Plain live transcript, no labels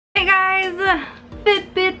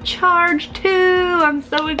Fitbit Charge 2. I'm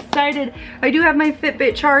so excited. I do have my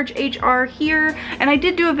Fitbit Charge HR here, and I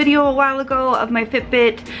did do a video a while ago of my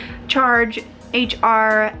Fitbit Charge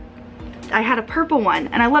HR. I had a purple one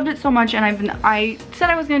and I loved it so much, and I said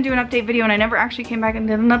I was gonna do an update video and I never actually came back and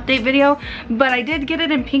did an update video, but I did get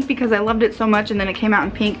it in pink because I loved it so much, and then it came out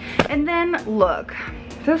in pink. And then look,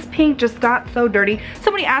 this pink just got so dirty.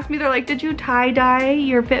 Somebody asked me, they're like, did you tie-dye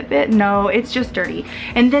your Fitbit? No, it's just dirty.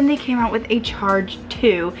 And then they came out with a Charge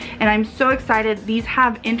 2, and I'm so excited. These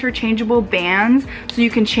have interchangeable bands, so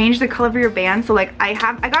you can change the color of your band. So like I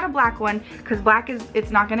got a black one because black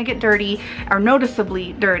it's not gonna get dirty or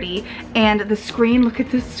noticeably dirty. And the screen, look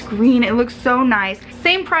at this screen, it looks so nice.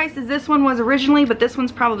 Same price as this one was originally, but this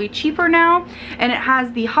one's probably cheaper now. And it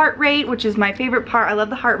has the heart rate, which is my favorite part. I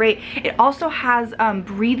love the heart rate. It also has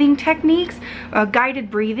breathing techniques,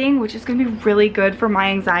 guided breathing, which is gonna be really good for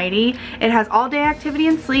my anxiety. It has all day activity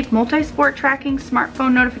and sleep, multi-sport tracking,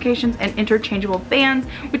 smartphone notifications, and interchangeable bands,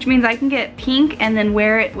 which means I can get pink and then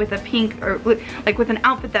wear it with a pink, or like with an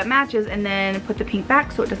outfit that matches, and then put the pink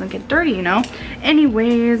back so it doesn't get dirty, you know?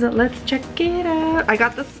 Anyways, let's check it out. I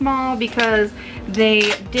got the small because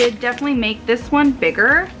they did definitely make this one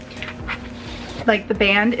bigger. Like the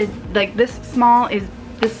band is like this small is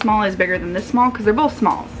bigger than this small because they're both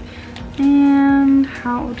smalls. And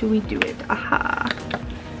how do we do it? Aha.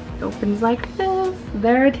 It opens like this.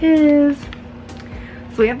 There it is.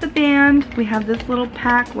 So we have the band. We have this little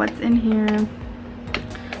pack. What's in here?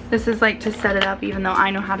 This is like to set it up, even though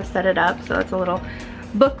I know how to set it up. So it's a little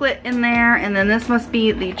booklet in there. And then this must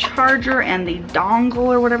be the charger and the dongle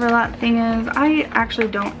or whatever that thing is. I actually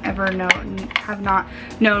don't ever know, have not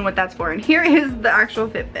known what that's for. And here is the actual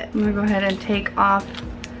Fitbit. I'm gonna go ahead and take off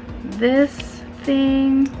this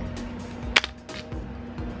thing.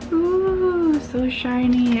 Ooh, so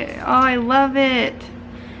shiny. Oh, I love it.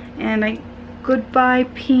 And goodbye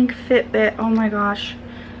pink Fitbit. Oh my gosh,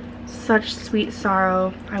 such sweet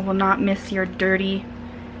sorrow. I will not miss your dirty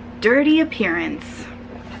appearance.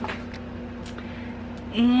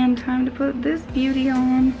 And time to put this beauty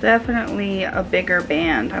on. Definitely a bigger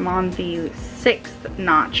band. I'm on the 6th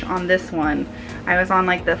notch on this one. I was on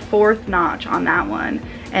like the 4th notch on that one.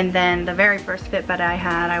 And then the very first Fitbit I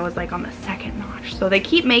had, I was like on the 2nd notch. So they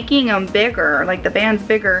keep making them bigger, like the band's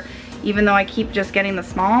bigger, even though I keep just getting the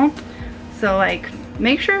small. So like,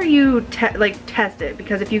 make sure you test it,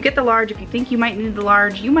 because if you get the large, if you think you might need the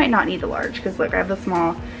large, you might not need the large. Because look, I have the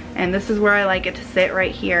small, and this is where I like it to sit,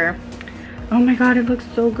 right here. Oh my god, it looks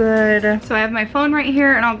so good. So I have my phone right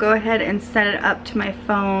here, and I'll go ahead and set it up to my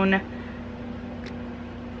phone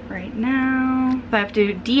right now. So I have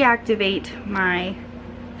to deactivate my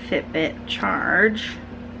Fitbit Charge.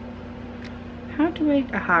 How do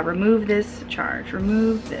I, remove this charge,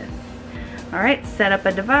 remove this. All right, set up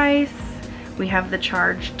a device. We have the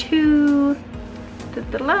Charge 2.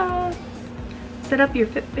 Da-da-da. Set up your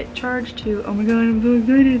Fitbit Charge 2. Oh my god, I'm so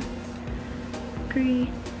excited. Agree.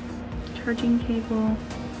 Charging cable.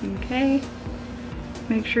 Okay.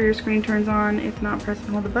 Make sure your screen turns on. If not, press and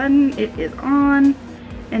hold the button. It is on.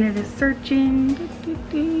 And it is searching.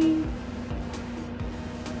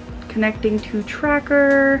 Connecting to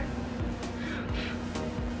tracker.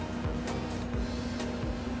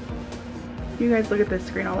 You guys look at this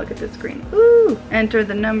screen, I'll look at this screen. Ooh! Enter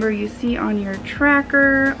the number you see on your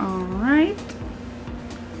tracker. Alright.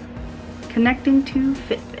 Connecting to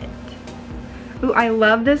Fitbit. Ooh, I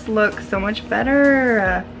love this look so much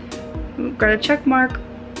better. Ooh, got a check mark.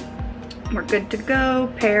 We're good to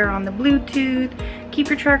go. Pair on the Bluetooth. Keep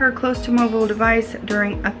your tracker close to mobile device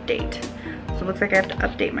during update. So it looks like I have to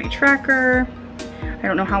update my tracker. I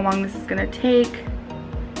don't know how long this is gonna take.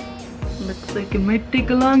 Looks like it might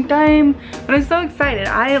take a long time, but I'm so excited.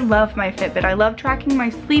 I love my Fitbit. I love tracking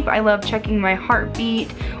my sleep. I love checking my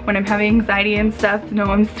heartbeat when I'm having anxiety and stuff to know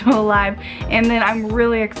I'm still alive. And then I'm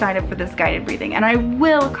really excited for this guided breathing. And I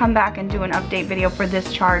will come back and do an update video for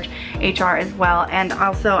this Charge HR as well. And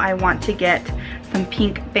also I want to get some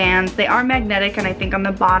pink bands. They are magnetic, and I think on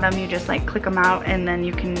the bottom you just like click them out and then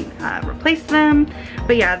you can replace them.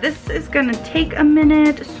 But yeah, this is gonna take a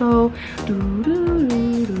minute, so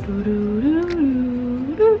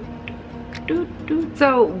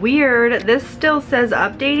so weird, this still says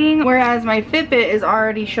updating, whereas my Fitbit is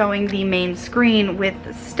already showing the main screen with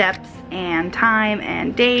steps and time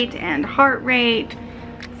and date and heart rate.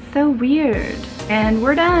 So weird. And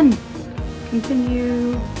we're done.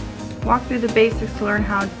 Continue. Walk through the basics to learn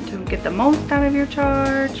how to get the most out of your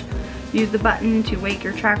charge. Use the button to wake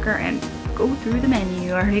your tracker and go through the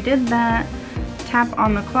menu. I already did that. Tap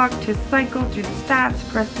on the clock to cycle through the stats.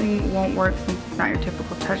 Pressing won't work since it's not your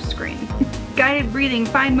typical touch screen. Guided breathing.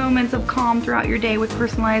 Find moments of calm throughout your day with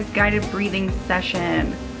personalized guided breathing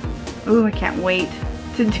session. Ooh, I can't wait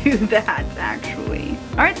to do that actually.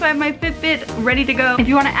 Alright, so I have my Fitbit ready to go. If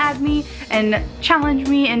you want to add me and challenge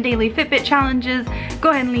me in daily Fitbit challenges, go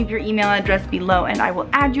ahead and leave your email address below and I will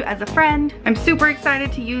add you as a friend. I'm super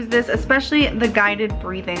excited to use this, especially the guided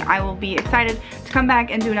breathing. I will be excited to come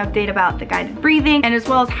back and do an update about the guided breathing and as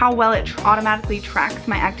well as how well it automatically tracks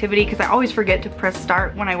my activity, because I always forget to press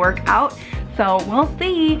start when I work out. So we'll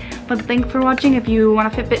see. But thanks for watching. If you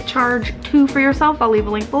want a Fitbit Charge 2 for yourself, I'll leave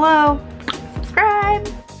a link below. Subscribe.